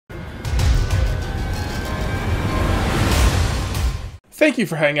Thank you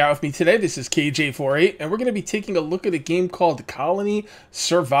for hanging out with me today. This is KJ48, and we're going to be taking a look at a game called Colony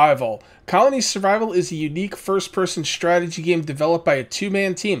Survival. Colony Survival is a unique first-person strategy game developed by a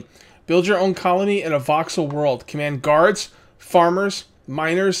two-man team. Build your own colony in a voxel world. Command guards, farmers,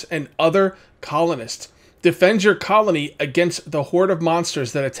 miners, and other colonists. Defend your colony against the horde of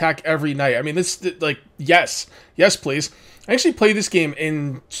monsters that attack every night. I mean, this, like, yes, please. I actually played this game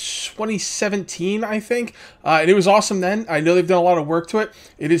in 2017, I think, and it was awesome then. I know they've done a lot of work to it.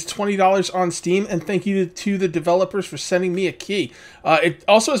 It is $20 on Steam, and thank you to the developers for sending me a key. It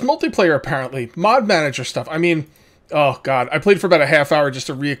also has multiplayer, apparently. Mod manager stuff. I mean, oh, God. I played for about a half hour just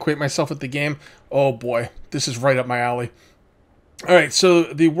to reacquaint myself with the game. Oh, boy. This is right up my alley. All right, so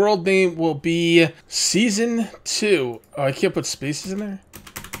the world name will be Season 2. Oh, I can't put spaces in there?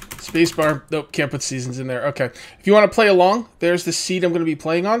 Spacebar. Nope, can't put seasons in there. Okay. If you want to play along, there's the seed I'm going to be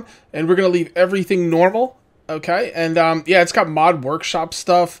playing on. And we're going to leave everything normal. Okay. And, yeah, it's got mod workshop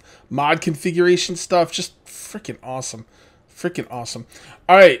stuff, mod configuration stuff. Just freaking awesome. Freaking awesome.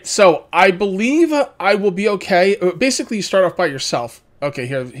 All right. So I believe I will be okay. Basically, you start off by yourself. Okay.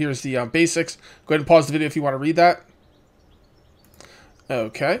 Here's the basics. Go ahead and pause the video if you want to read that.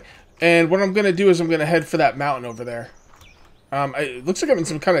 Okay. And what I'm going to do is I'm going to head for that mountain over there. It looks like I'm in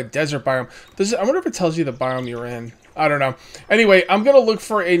some kind of desert biome. I wonder if it tells you the biome you're in. I don't know. Anyway, I'm going to look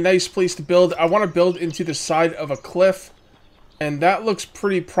for a nice place to build. I want to build into the side of a cliff. And that looks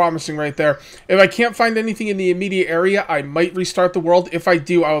pretty promising right there. If I can't find anything in the immediate area, I might restart the world. If I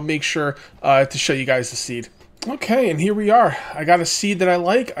do, I will make sure to show you guys the seed. Okay, and here we are. I got a seed that I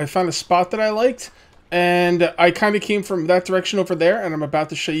like. I found a spot that I liked. And I kind of came from that direction over there. And I'm about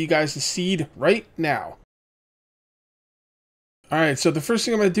to show you guys the seed right now. Alright, so the first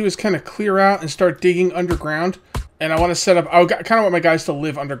thing I'm going to do is kind of clear out and start digging underground. And I want to set up, I kind of want my guys to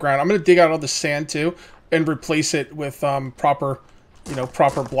live underground. I'm going to dig out all the sand too and replace it with proper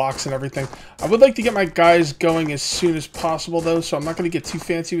blocks and everything. I would like to get my guys going as soon as possible though, so I'm not going to get too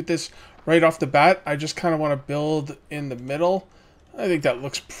fancy with this right off the bat. I just kind of want to build in the middle. I think that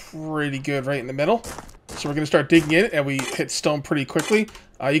looks pretty good right in the middle. So we're going to start digging in, and we hit stone pretty quickly.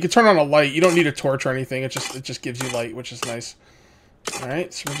 You can turn on a light. You don't need a torch or anything. It just gives you light, which is nice.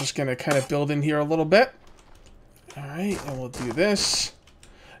 Alright, so we're just going to kind of build in here a little bit. Alright, and we'll do this.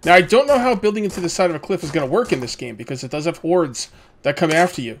 Now, I don't know how building into the side of a cliff is going to work in this game, because it does have hordes that come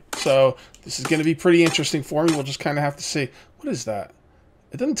after you. So, this is going to be pretty interesting for me. We'll just kind of have to see. What is that?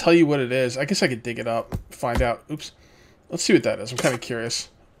 It doesn't tell you what it is. I guess I could dig it up, find out. Oops. Let's see what that is. I'm kind of curious.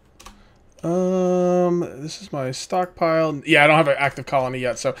 This is my stockpile. Yeah, I don't have an active colony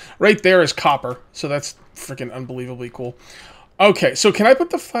yet, so right there is copper. So that's freaking unbelievably cool. Okay, so can I put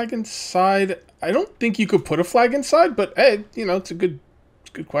the flag inside? I don't think you could put a flag inside, but hey, you know, it's a good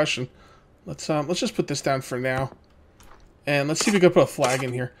question. Let's just put this down for now, and let's see if we can put a flag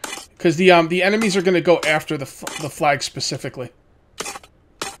in here, because the enemies are going to go after the flag specifically.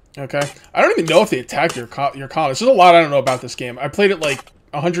 Okay, I don't even know if they attack your colonists. There's a lot I don't know about this game. I played it like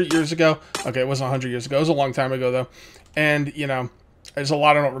 100 years ago. Okay, it wasn't 100 years ago. It was a long time ago though, and you know, there's a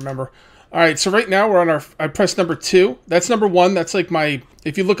lot I don't remember. All right, so right now we're on our, I pressed number 2. That's number 1. That's like my,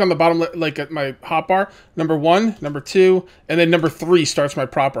 if you look on the bottom, like at my hotbar, number 1, number 2, and then number 3 starts my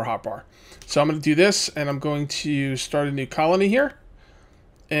proper hotbar. So I'm going to do this, and I'm going to start a new colony here,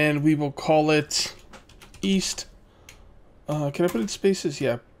 and we will call it East. Can I put it in spaces?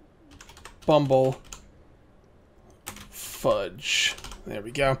 Yeah. Bumble. Fudge. There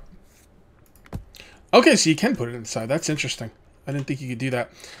we go. Okay, so you can put it inside. That's interesting. I didn't think you could do that.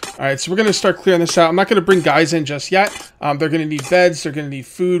 All right, so we're going to start clearing this out. I'm not going to bring guys in just yet. They're going to need beds. They're going to need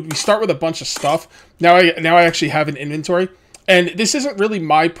food. We start with a bunch of stuff. Now I actually have an inventory. And this isn't really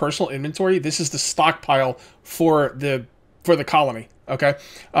my personal inventory. This is the stockpile for the colony, okay?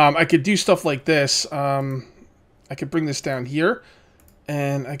 I could do stuff like this. I could bring this down here.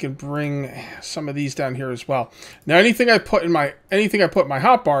 And I can bring some of these down here as well. Now, anything I put in my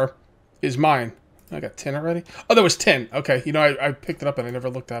hotbar is mine. I got 10 already. Oh, there was 10. Okay, you know, I picked it up and I never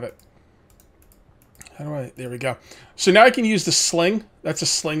looked at it. How do I? There we go. So now I can use the sling. That's a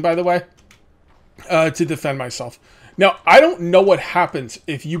sling, by the way, to defend myself. Now, I don't know what happens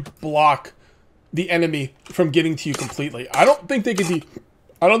if you block the enemy from getting to you completely. I don't think they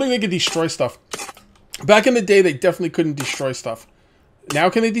could destroy stuff. Back in the day, they definitely couldn't destroy stuff. Now,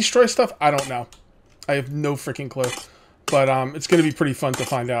 can they destroy stuff? I don't know. I have no freaking clue. But it's going to be pretty fun to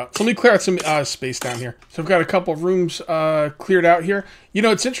find out. So let me clear out some space down here. So I've got a couple of rooms cleared out here. You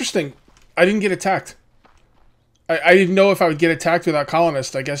know, it's interesting. I didn't get attacked. I didn't know if I would get attacked without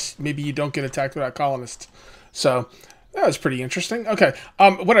colonists. I guess maybe you don't get attacked without colonists. So That was pretty interesting. Okay.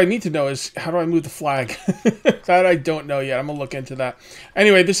 What I need to know is how do I move the flag? That I don't know yet. I'm gonna look into that.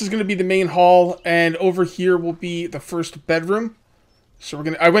 Anyway, this is gonna be the main hall, and over here will be the first bedroom. So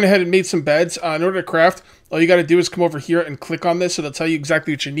I went ahead and made some beds. In order to craft, all you gotta do is come over here and click on this. So they'll tell you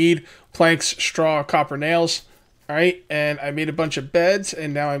exactly what you need: planks, straw, copper nails. All right. And I made a bunch of beds,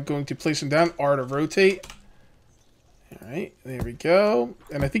 and now I'm going to place them down. R to rotate. All right. There we go.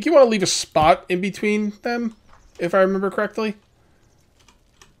 And I think you want to leave a spot in between them, if I remember correctly.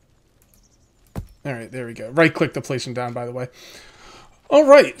 All right, there we go. Right-click to place them down, by the way. All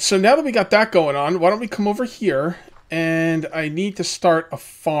right, so now that we got that going on, why don't we come over here, and I need to start a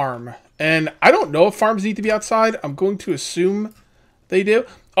farm. And I don't know if farms need to be outside. I'm going to assume they do.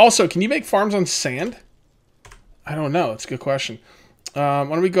 Also, can you make farms on sand? I don't know. It's a good question. Why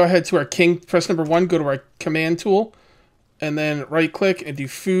don't we go ahead to our king, press number 1, go to our command tool, and then right-click and do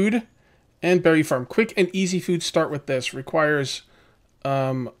food. And berry farm. Quick and easy food start with this. Requires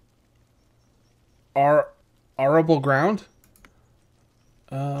arable ground.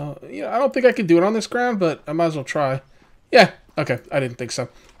 You know, I don't think I can do it on this ground, but I might as well try. Yeah, okay. I didn't think so.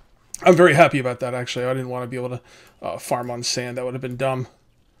 I'm very happy about that, actually. I didn't want to be able to farm on sand. That would have been dumb.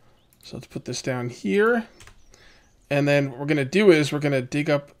 So let's put this down here. And then what we're going to do is we're going to dig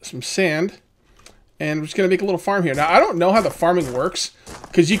up some sand. And we're just going to make a little farm here. Now, I don't know how the farming works,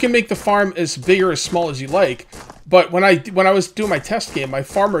 because you can make the farm as big or as small as you like. But when I was doing my test game, my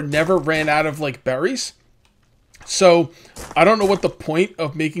farmer never ran out of, like, berries. So, I don't know what the point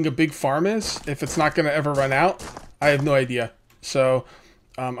of making a big farm is, if it's not going to ever run out. I have no idea. So,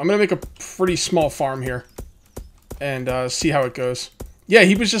 I'm going to make a pretty small farm here, and see how it goes. Yeah,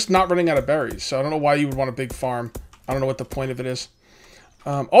 he was just not running out of berries, so I don't know why you would want a big farm. I don't know what the point of it is.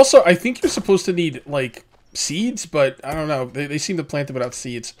 Also, I think you're supposed to need, like, seeds, but I don't know. They seem to plant them without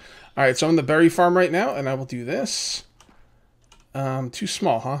seeds. Alright, so I'm in the berry farm right now, and I will do this. Too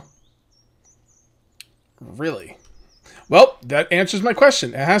small, huh? Really? Well, that answers my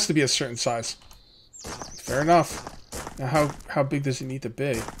question. It has to be a certain size. Fair enough. Now, how big does it need to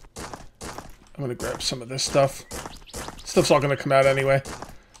be? I'm going to grab some of this stuff. Stuff's all going to come out anyway.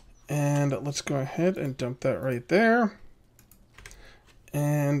 And let's go ahead and dump that right there.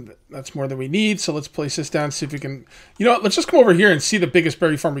 And that's more than we need, so let's place this down, see if we can... You know what, let's just come over here and see the biggest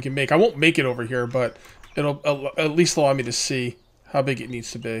berry farm we can make. I won't make it over here, but it'll at least allow me to see how big it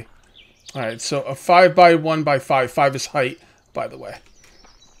needs to be. Alright, so a 5 by 1 by 5. 5 is height, by the way.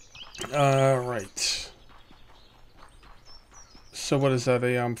 Right. So what is that,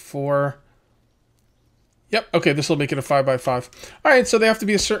 a 4? Yep, okay, this will make it a 5 by 5. Alright, so they have to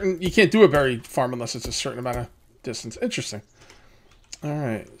be a certain... You can't do a berry farm unless it's a certain amount of distance. Interesting.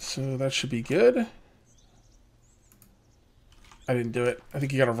 Alright, so that should be good. I didn't do it. I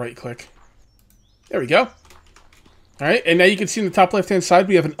think you gotta right click. There we go. Alright, and now you can see in the top left hand side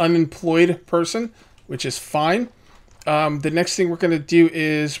we have an unemployed person, which is fine. The next thing we're going to do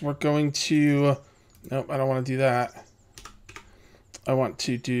is we're going to... Nope, I don't want to do that. I want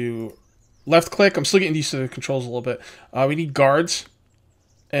to do left click. I'm still getting used to the controls a little bit. We need guards.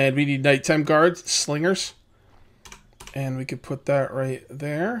 And we need nighttime guards, slingers. And we could put that right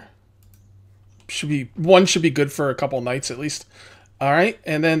there. One should be good for a couple nights at least. Alright,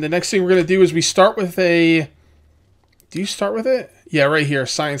 and then the next thing we're going to do is we start with a... Do you start with it? Yeah, right here,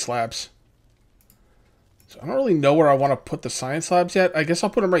 science labs. So I don't really know where I want to put the science labs yet. I guess I'll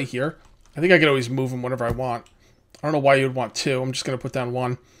put them right here. I think I could always move them whenever I want. I don't know why you would want 2. I'm just going to put down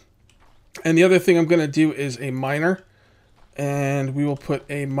 1. And the other thing I'm going to do is a miner. And we will put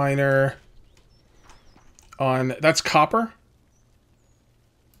a miner... on, that's copper,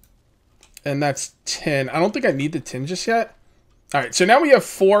 and that's tin. I don't think I need the tin just yet. All right, so now we have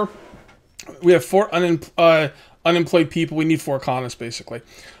 4. We have 4 unemployed people. We need 4 colonists basically.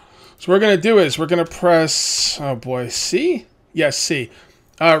 So what we're gonna do is we're gonna press, oh boy, C. Yes, C.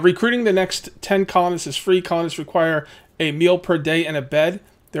 Recruiting the next 10 colonists is free. Colonists require a meal per day and a bed.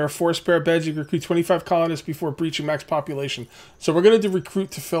 There are 4 spare beds. You can recruit 25 colonists before breaching max population. So we're gonna do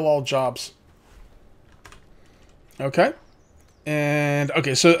recruit to fill all jobs. Okay. And,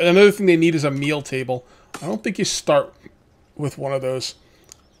 okay, so another thing they need is a meal table. I don't think you start with one of those.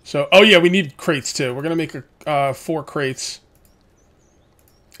 So, oh yeah, we need crates too. We're going to make 4 crates.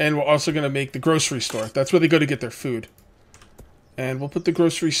 And we're also going to make the grocery store. That's where they go to get their food. And we'll put the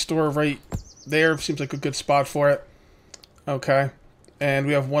grocery store right there. Seems like a good spot for it. Okay. And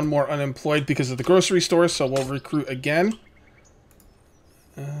we have 1 more unemployed because of the grocery store, so we'll recruit again.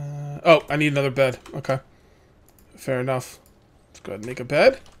 Oh, I need another bed. Okay. Fair enough. Let's go ahead and make a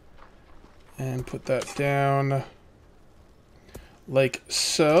bed. And put that down like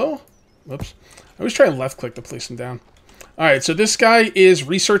so. Whoops. I always try and left click to place them down. All right, so this guy is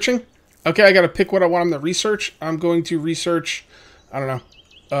researching. Okay, I got to pick what I want him to research. I'm going to research, I don't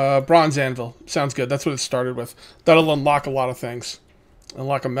know, bronze anvil. Sounds good. That's what it started with. That'll unlock a lot of things.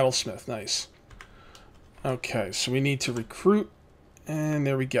 Unlock a metalsmith. Nice. Okay, so we need to recruit, and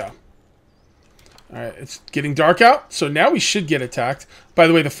there we go. All right, it's getting dark out, so now we should get attacked. By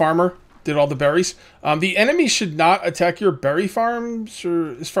the way, the farmer did all the berries. The enemy should not attack your berry farms,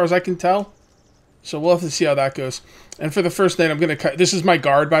 or as far as I can tell. So we'll have to see how that goes. And for the first night, I'm gonna cut. This is my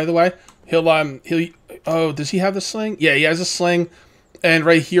guard, by the way. He'll. Oh, does he have the sling? Yeah, he has a sling. And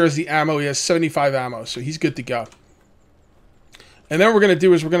right here is the ammo. He has 75 ammo, so he's good to go. And then what we're gonna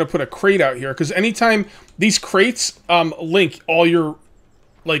do is we're gonna put a crate out here, because anytime these crates link all your,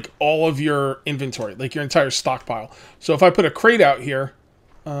 like all of your inventory, like your entire stockpile. So if I put a crate out here.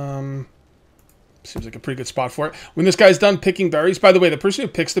 Seems like a pretty good spot for it. When this guy's done picking berries, by the way, the person who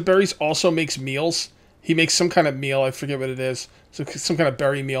picks the berries also makes meals. He makes some kind of meal. I forget what it is. So some kind of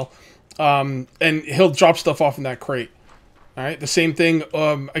berry meal. And he'll drop stuff off in that crate. All right, the same thing.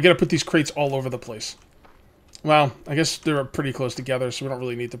 I got to put these crates all over the place. Well, I guess they're pretty close together, so we don't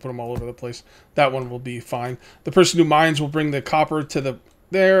really need to put them all over the place. That one will be fine. The person who mines will bring the copper to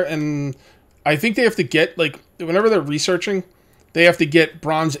there, and I think they have to get, like, whenever they're researching, they have to get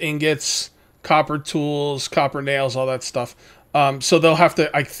bronze ingots, copper tools, copper nails, all that stuff. So they'll have to,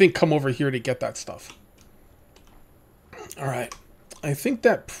 I think, come over here to get that stuff. All right. I think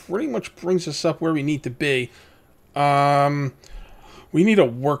that pretty much brings us up where we need to be. We need a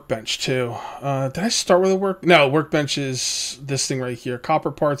workbench, too. Did I start with a workbench is this thing right here.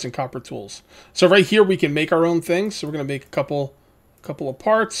 Copper parts and copper tools. So right here, we can make our own things. So we're going to make a couple of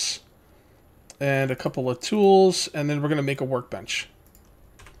parts and a couple of tools, and then we're going to make a workbench.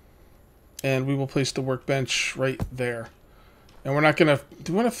 And we will place the workbench right there. And we're not going to...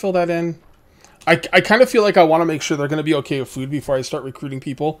 Do we want to fill that in? I kind of feel like I want to make sure they're going to be okay with food before I start recruiting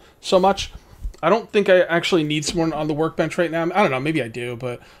people so much. I don't think I actually need someone on the workbench right now. I don't know. Maybe I do,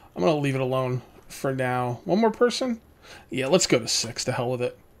 but I'm going to leave it alone for now. One more person? Yeah, let's go to 6. To hell with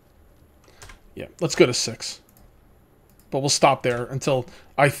it. Yeah, let's go to 6. But we'll stop there until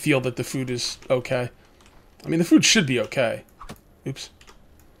I feel that the food is okay. I mean, the food should be okay. Oops.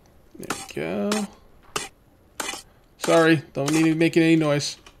 There we go. Sorry, don't need to make any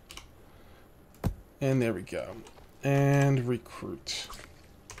noise. And there we go. And recruit.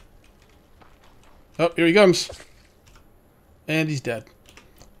 Oh, here he comes. And he's dead.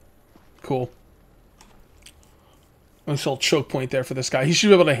 Cool. Nice little choke point there for this guy. He should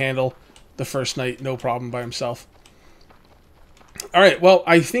be able to handle the first night, no problem by himself. Alright, well,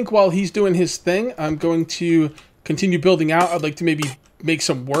 I think while he's doing his thing, I'm going to continue building out. I'd like to maybe make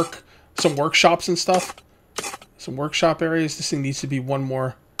some workshops and stuff. Some workshop areas. This thing needs to be one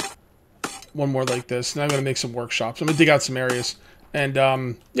more like this. And I'm going to make some workshops. I'm going to dig out some areas. And,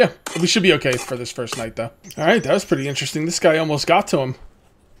 yeah, we should be okay for this first night, though. Alright, that was pretty interesting. This guy almost got to him.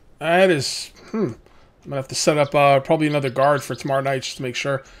 That is, I'm going to have to set up, probably another guard for tomorrow night just to make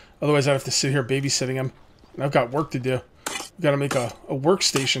sure. Otherwise, I'd have to sit here babysitting him. And I've got work to do. I've got to make a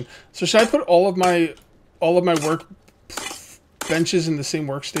workstation. So should I put all of my work benches in the same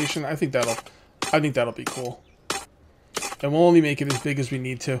workstation? I think that'll be cool. And we'll only make it as big as we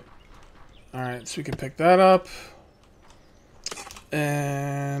need to. Alright, so we can pick that up.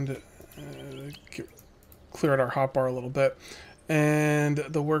 And clear out our hotbar a little bit. And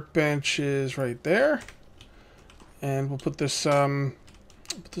the workbench is right there. And we'll put this on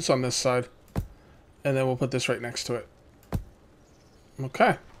this side. And then we'll put this right next to it.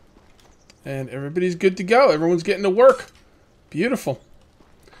 Okay. And everybody's good to go. Everyone's getting to work. Beautiful.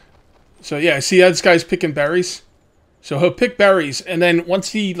 So yeah, see how this guy's picking berries? So he'll pick berries, and then once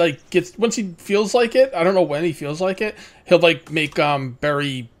he feels like it, I don't know when he feels like it, he'll like make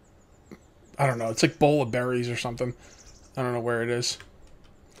berry, I don't know, it's like bowl of berries or something. I don't know where it is.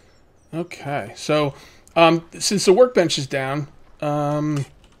 Okay, so since the workbench is down,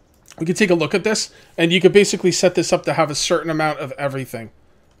 we can take a look at this, and you could basically set this up to have a certain amount of everything,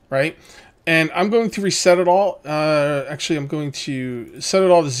 right? And I'm going to reset it all. Actually, I'm going to set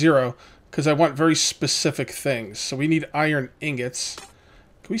it all to 0. Because I want very specific things. So we need iron ingots.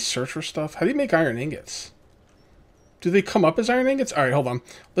 Can we search for stuff? How do you make iron ingots? Do they come up as iron ingots? Alright, hold on.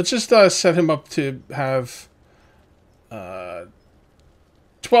 Let's just set him up to have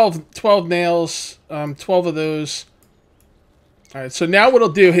 12 nails. 12 of those. Alright, so now what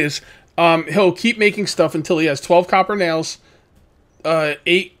he'll do is he'll keep making stuff until he has 12 copper nails,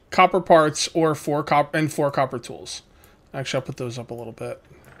 8 copper parts, or 4 copper tools. Actually, I'll put those up a little bit.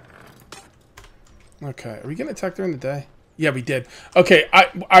 Okay, are we getting attacked during the day? Yeah, we did. Okay,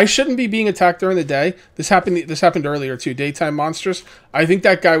 I shouldn't be being attacked during the day. This happened earlier too. Daytime monsters. I think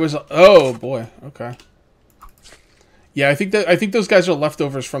that guy was. Oh boy. Okay. Yeah, I think those guys are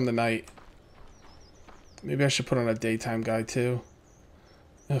leftovers from the night. Maybe I should put on a daytime guy too.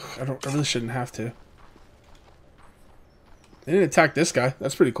 Ugh, I really shouldn't have to. They didn't attack this guy.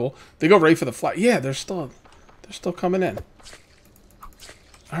 That's pretty cool. They go right for the flag. Yeah, they're still coming in.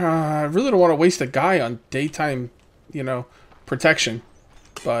 I really don't want to waste a guy on daytime, you know, protection.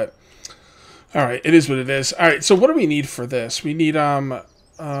 But all right, it is what it is. All right, so what do we need for this? We need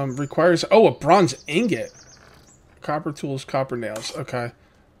requires a bronze ingot. Copper tools, copper nails. Okay.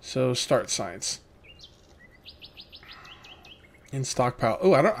 So start science. In stockpile.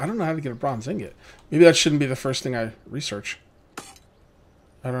 Oh, I don't know how to get a bronze ingot. Maybe that shouldn't be the first thing I research.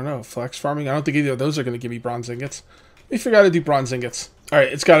 I don't know. Flex farming. I don't think either of those are going to give me bronze ingots. We figure out how to do bronze ingots. All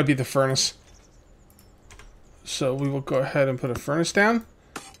right, it's got to be the furnace. So we will go ahead and put a furnace down.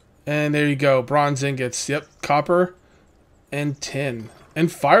 And there you go. Bronze ingots. Yep. Copper and tin.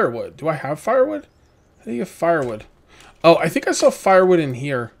 And firewood. Do I have firewood? How do you get firewood? Oh, I think I saw firewood in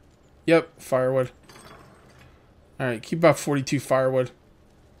here. Yep, firewood. All right, keep about 42 firewood.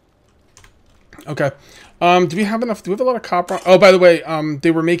 Okay. Do we have enough? Do we have a lot of copper? Oh, by the way,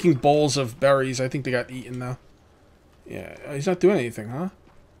 they were making bowls of berries. I think they got eaten, though. Yeah, he's not doing anything, huh?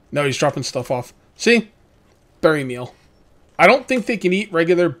 No, he's dropping stuff off. See? Berry meal. I don't think they can eat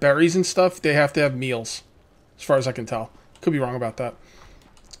regular berries and stuff. They have to have meals, as far as I can tell. Could be wrong about that.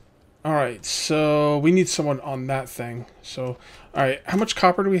 All right, so we need someone on that thing. So, all right, how much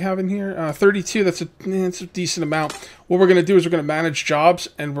copper do we have in here? 32. That's a decent amount. What we're going to do is we're going to manage jobs,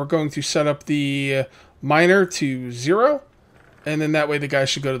 and we're going to set up the miner to 0, and then that way the guy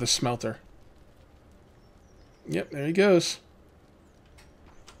should go to the smelter. Yep, there he goes.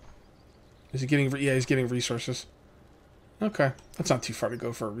 Is he getting? Yeah, he's getting resources. Okay, that's not too far to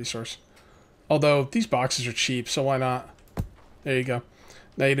go for a resource. Although these boxes are cheap, so why not? There you go.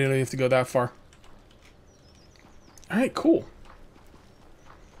 Now you don't even have to go that far. Alright, cool.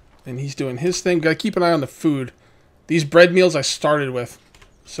 And he's doing his thing. Gotta keep an eye on the food. These bread meals I started with.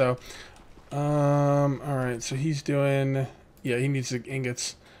 So, alright, so he's doing... Yeah, he needs the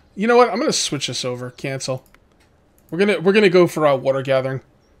ingots. You know what? I'm gonna switch this over. Cancel. We're gonna go for water gathering.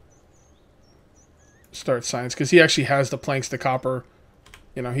 Start science, because he actually has the planks, the copper.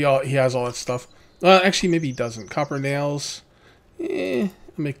 You know, he has all that stuff. Actually, maybe he doesn't. Copper nails. I'll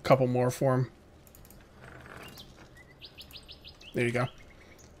make a couple more for him. There you go.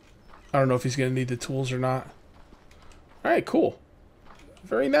 I don't know if he's going to need the tools or not. Alright, cool.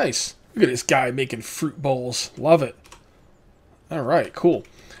 Very nice. Look at this guy making fruit bowls. Love it. Alright, cool.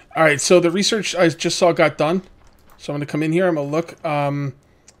 Alright, so the research I just saw got done. So I'm going to come in here. I'm going to look.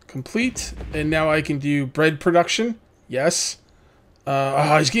 Complete. And now I can do bread production. Yes.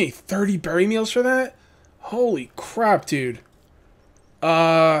 He's getting 30 berry meals for that? Holy crap, dude.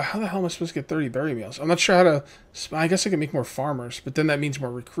 How the hell am I supposed to get 30 berry meals? I'm not sure how to... I guess I can make more farmers, but then that means more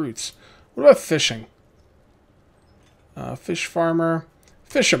recruits. What about fishing? Fish farmer.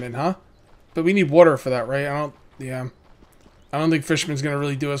 Fisherman, huh? But we need water for that, right? Yeah. I don't think fisherman's going to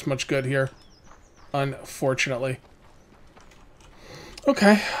really do us much good here. Unfortunately.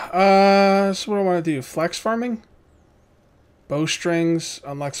 Okay. So what do I want to do? Flax farming? Bowstrings.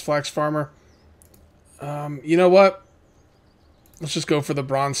 Unlocks flax farmer. You know what? Let's just go for the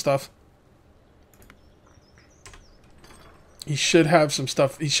bronze stuff. He should have some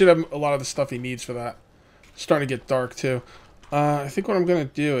stuff. He should have a lot of the stuff he needs for that. It's starting to get dark, too. I think what I'm going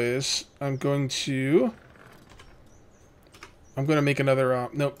to do is I'm going to make another...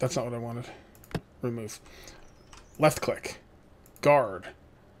 nope, that's not what I wanted. Remove. Left click. Guard.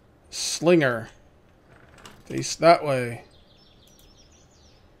 Slinger. Face that way.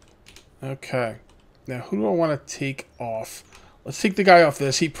 Okay. Now, who do I want to take off? Let's take the guy off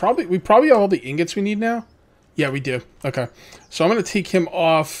this. We probably have all the ingots we need now. Yeah, we do. Okay. So I'm going to take him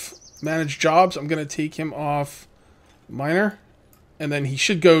off manage jobs. I'm going to take him off miner. And then he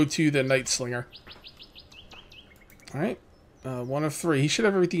should go to the night slinger. Alright. 1 of 3. He should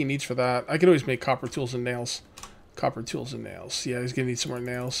have everything he needs for that. I could always make copper tools and nails. Copper tools and nails. Yeah, he's going to need some more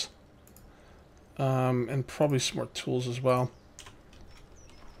nails. And probably some more tools as well.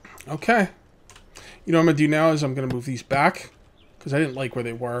 Okay. You know what I'm going to do now is I'm going to move these back. Because I didn't like where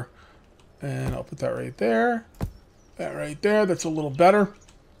they were. And I'll put that right there. That right there. That's a little better.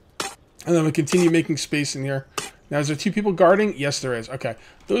 And then we'll continue making space in here. Now, is there 2 people guarding? Yes, there is. Okay.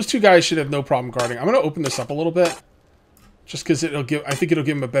 Those 2 guys should have no problem guarding. I'm going to open this up a little bit. Just because I think it'll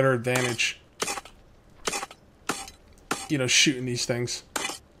give him a better advantage. You know, shooting these things.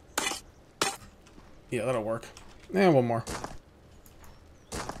 Yeah, that'll work. And one more.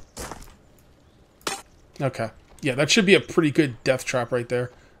 Okay. Yeah, that should be a pretty good death trap right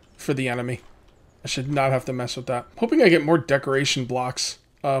there for the enemy. I should not have to mess with that. Hoping I get more decoration blocks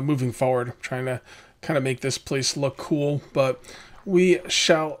moving forward. I'm trying to kind of make this place look cool, but we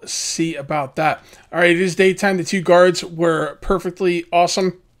shall see about that. All right, it is daytime. The 2 guards were perfectly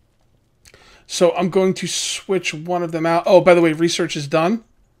awesome. So I'm going to switch one of them out. Oh, by the way, research is done.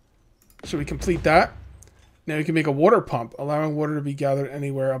 So we complete that. Now we can make a water pump, allowing water to be gathered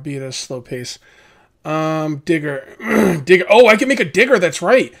anywhere, albeit at a slow pace. Digger. Digger. Oh, I can make a digger. That's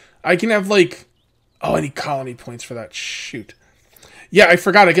right. I can have like... Oh, I need colony points for that. Shoot. Yeah, I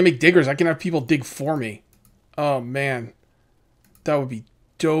forgot. I can make diggers. I can have people dig for me. Oh, man. That would be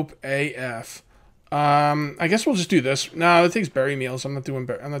dope AF. I guess we'll just do this. No, that takes berry meals. I'm not doing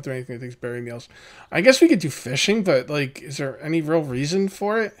anything that takes berry meals. I guess we could do fishing, but like, is there any real reason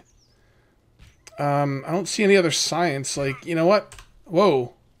for it? I don't see any other science. Like, you know what?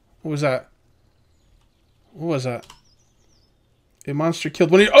 Whoa. What was that? What was that? A monster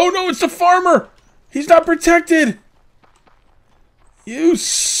killed one. Oh no, it's the farmer! He's not protected! You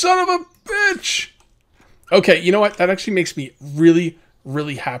son of a bitch! Okay, you know what? That actually makes me really,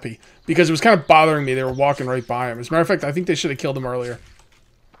 really happy. Because it was kind of bothering me. They were walking right by him. As a matter of fact, I think they should have killed him earlier.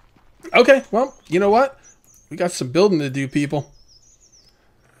 Okay, well, you know what? We got some building to do, people.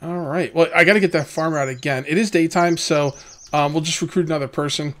 Alright, well, I gotta get that farmer out again. It is daytime, so we'll just recruit another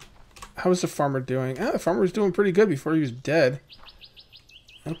person. How is the farmer doing? The farmer was doing pretty good before he was dead.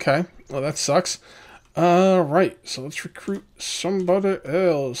 Okay, well, that sucks. Right, so let's recruit somebody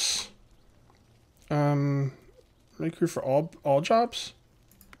else. Recruit for all jobs?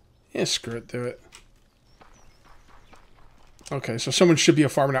 Yeah, screw it, do it. Okay, so someone should be a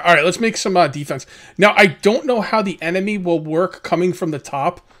farmer now. Alright, let's make some defense. Now, I don't know how the enemy will work coming from the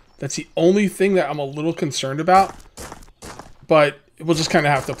top. That's the only thing that I'm a little concerned about. But we'll just kind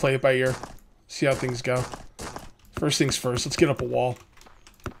of have to play it by ear. See how things go. First things first, let's get up a wall.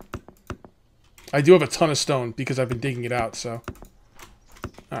 I do have a ton of stone because I've been digging it out, so.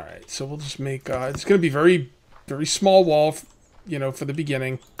 Alright, so we'll just make, it's going to be very, very small wall, you know, for the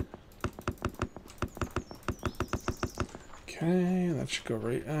beginning. Okay, that should go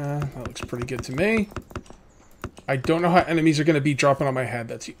right, that looks pretty good to me. I don't know how enemies are going to be dropping on my head.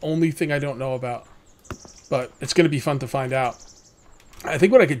 That's the only thing I don't know about. But it's going to be fun to find out. I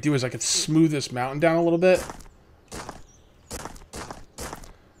think what I could do is I could smooth this mountain down a little bit.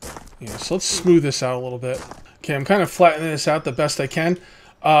 Yeah, so let's smooth this out a little bit. Okay, I'm kind of flattening this out the best I can.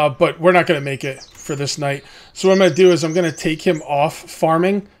 But we're not going to make it for this night. So what I'm going to do is I'm going to take him off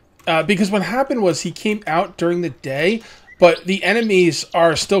farming. Because what happened was he came out during the day, but the enemies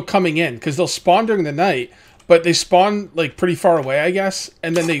are still coming in. Because they'll spawn during the night, but they spawn like pretty far away, I guess.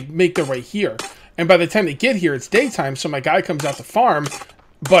 And then they make their way here. And by the time they get here, it's daytime, so my guy comes out to farm,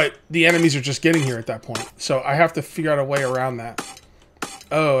 but the enemies are just getting here at that point. So I have to figure out a way around that.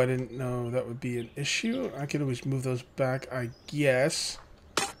 Oh, I didn't know that would be an issue. I could always move those back, I guess.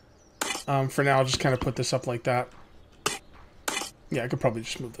 For now, I'll just kind of put this up like that. Yeah, I could probably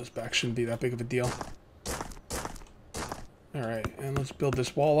just move those back. Shouldn't be that big of a deal. Alright, and let's build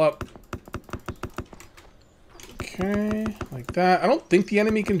this wall up. Okay, like that. I don't think the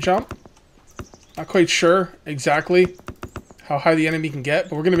enemy can jump. Not quite sure exactly how high the enemy can get,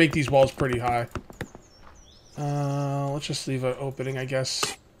 but we're going to make these walls pretty high. Let's just leave an opening, I guess,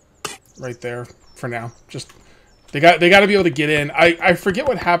 right there for now. Just they got to be able to get in. I forget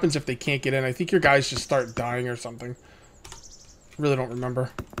what happens if they can't get in. I think your guys just start dying or something. Really don't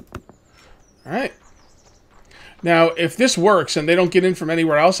remember. All right. Now, if this works and they don't get in from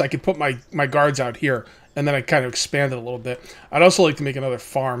anywhere else, I could put my guards out here, and then I kind of expand it a little bit. I'd also like to make another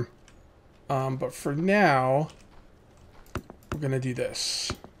farm. But for now, we're going to do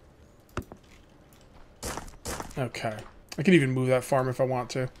this. Okay. I can even move that farm if I want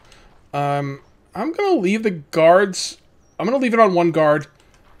to. I'm going to leave the guards. I'm going to leave it on one guard.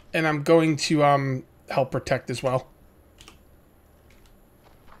 And I'm going to help protect as well.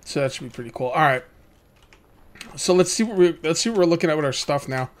 So that should be pretty cool. All right. So let's see what we're looking at with our stuff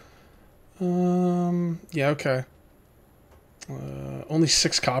now. Yeah, okay. Only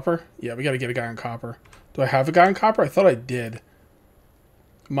 6 copper? Yeah, we got to get a guy on copper. Do I have a guy on copper? I thought I did.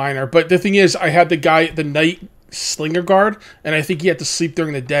 Minor. But the thing is, I had the night slinger guard, and I think he had to sleep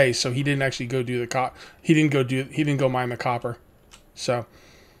during the day, so he didn't actually go do the he didn't go mine the copper. So,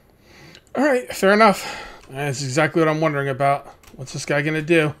 all right, fair enough. That's exactly what I'm wondering about. What's this guy gonna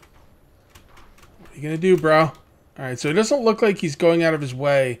do? What are you gonna do, bro? All right, so it doesn't look like he's going out of his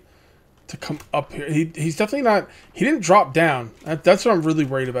way to come up here. He's definitely not. He didn't drop down. That's what I'm really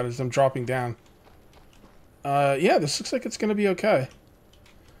worried about, is him dropping down. Yeah, this looks like it's going to be okay.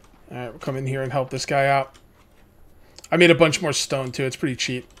 Alright, we'll come in here and help this guy out. I made a bunch more stone, too. It's pretty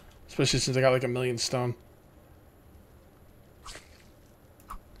cheap. Especially since I got like 1,000,000 stone.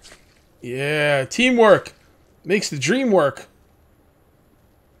 Yeah, teamwork makes the dream work.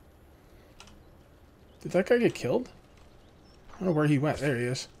 Did that guy get killed? I don't know where he went. There he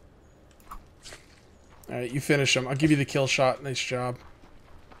is. Alright, you finish him. I'll give you the kill shot. Nice job.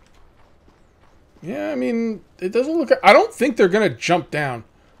 Yeah, I mean, it doesn't look... I don't think they're going to jump down.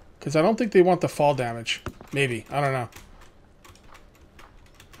 Because I don't think they want the fall damage. Maybe. I don't know.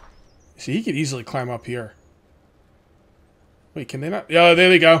 See, he could easily climb up here. Wait, can they not? Yeah, there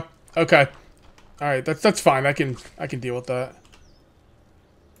they go. Okay. Alright, that's fine. I can deal with that.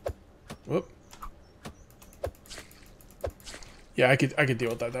 Whoop. Yeah, I could deal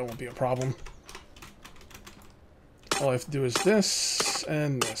with that. That won't be a problem. All I have to do is this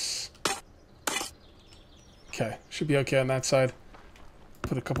and this. Okay, should be okay on that side.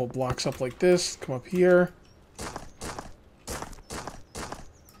 Put a couple blocks up like this. Come up here.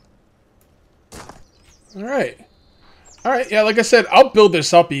 Alright. Alright, yeah, like I said, I'll build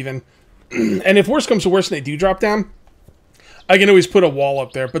this up even. And if worse comes to worse and they do drop down, I can always put a wall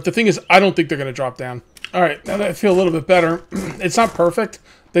up there. But the thing is, I don't think they're going to drop down. Alright, now that I feel a little bit better. It's not perfect.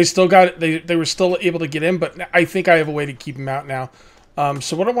 They still got it. They were still able to get in, but I think I have a way to keep them out now.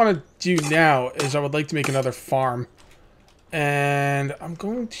 So what I want to do now is I would like to make another farm. And I'm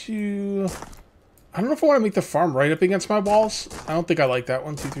going to... I don't know if I want to make the farm right up against my walls. I don't think I like that.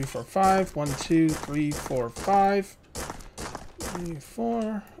 1, 2, 3, 4, 5. 1, 2, 3, 4, 5. 3,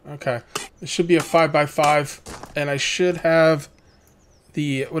 4. Okay. This should be a 5 by 5. And I should have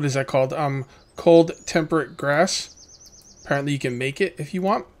the... What is that called? Cold temperate grass. Apparently you can make it if you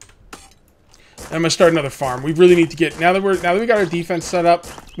want. And I'm going to start another farm. We really need to get... Now that we got our defense set up,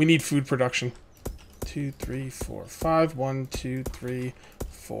 we need food production. 2, 3, 4, 5. 1, 2, 3,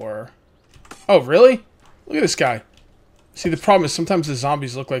 4... Oh, really? Look at this guy. See, the problem is sometimes the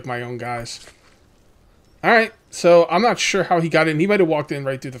zombies look like my own guys. Alright, so I'm not sure how he got in. He might have walked in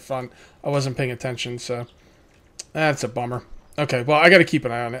right through the front. I wasn't paying attention, so... That's a bummer. Okay, well, I gotta keep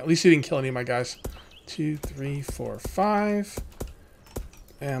an eye on it. At least he didn't kill any of my guys. 2, 3, 4, 5.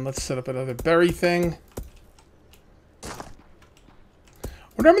 And let's set up another berry thing. I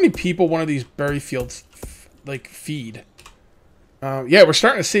wonder how many people one of these berry fields, like, feed. Yeah, we're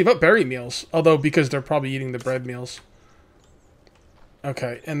starting to save up berry meals. Although, because they're probably eating the bread meals.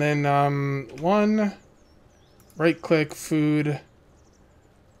 Okay, and then, one... Right-click, food...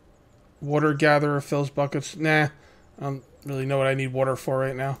 Water gatherer fills buckets. Nah, I don't really know what I need water for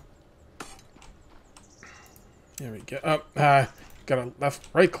right now. There we go. Oh, got a left,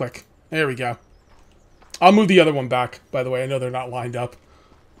 right-click. There we go. I'll move the other one back, by the way. I know they're not lined up.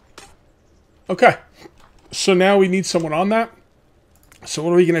 Okay. So now we need someone on that. So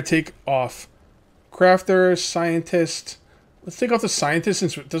what are we going to take off? Crafter, scientist. Let's take off the scientist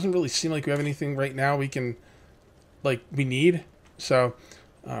since it doesn't really seem like we have anything right now we can, like, we need. So,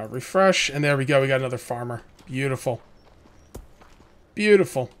 refresh. And there we go. We got another farmer. Beautiful.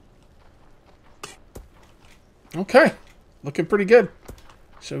 Beautiful. Okay. Looking pretty good.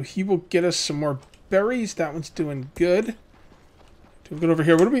 So he will get us some more berries. That one's doing good. Doing good over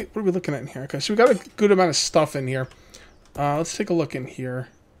here. What are we looking at in here? Okay, so we got a good amount of stuff in here. Let's take a look in here.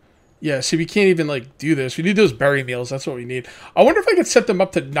 Yeah, see, we can't even, like, do this. We need those berry meals. That's what we need. I wonder if I could set them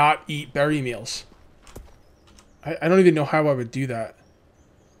up to not eat berry meals. I don't even know how I would do that.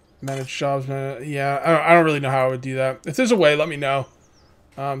 Manage jobs. Yeah, I don't really know how I would do that. If there's a way, let me know.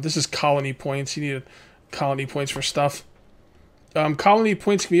 This is colony points. You need colony points for stuff. Colony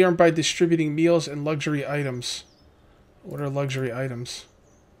points can be earned by distributing meals and luxury items. What are luxury items?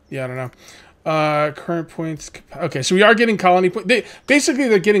 Yeah, I don't know. Current points. Okay, so we are getting colony points. Basically,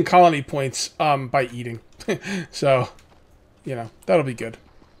 they're getting colony points by eating. So, you know, that'll be good.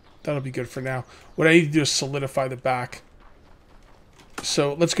 That'll be good for now. What I need to do is solidify the back.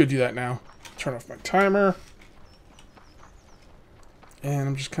 So let's go do that now. Turn off my timer. And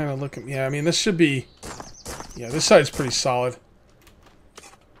I'm just kind of looking. Yeah, I mean, this should be... Yeah, this side's pretty solid.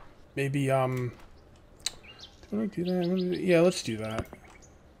 Maybe, do I do that? Yeah, let's do that.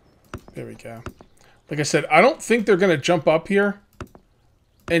 There we go. Like I said, I don't think they're going to jump up here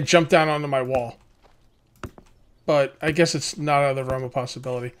and jump down onto my wall. But I guess it's not out of the realm of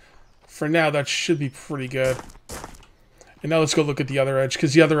possibility. For now, that should be pretty good. And now let's go look at the other edge,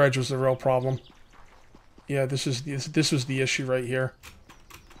 because the other edge was the real problem. Yeah, this was the issue right here.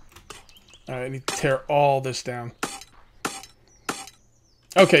 Alright, I need to tear all this down.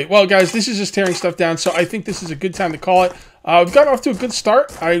 Okay, well, guys, this is just tearing stuff down, so I think this is a good time to call it. We've gotten off to a good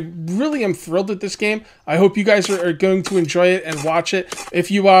start. I really am thrilled with this game. I hope you guys are going to enjoy it and watch it.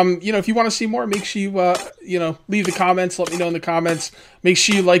 If you, if you want to see more, make sure you, leave the comments. Let me know in the comments. Make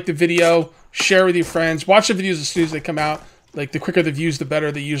sure you like the video, share with your friends, watch the videos as soon as they come out. Like, the quicker the views, the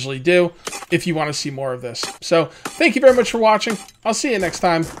better they usually do, if you want to see more of this. So, thank you very much for watching. I'll see you next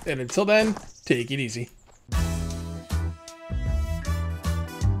time, and until then, take it easy.